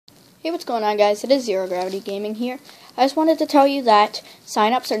Hey, what's going on, guys? It is Zero Gravity Gaming here. I just wanted to tell you that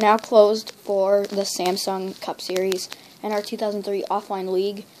sign-ups are now closed for the Samsung Cup Series NR2003 Offline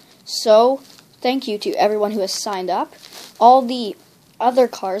League. So, thank you to everyone who has signed up. All the other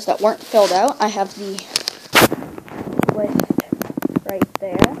cars that weren't filled out, I have the list right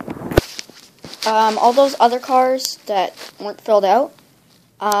there. All those other cars that weren't filled out,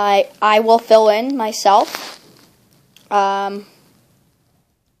 I will fill in myself.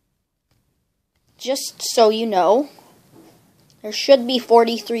 Just so you know, there should be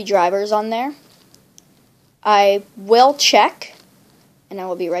 43 drivers on there. I will check, and I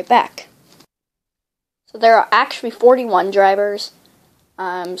will be right back. So there are actually 41 drivers.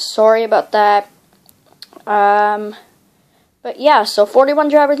 I'm sorry about that. But yeah, so 41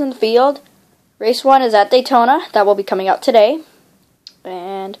 drivers in the field. Race 1 is at Daytona. That will be coming out today.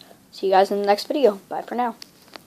 And see you guys in the next video. Bye for now.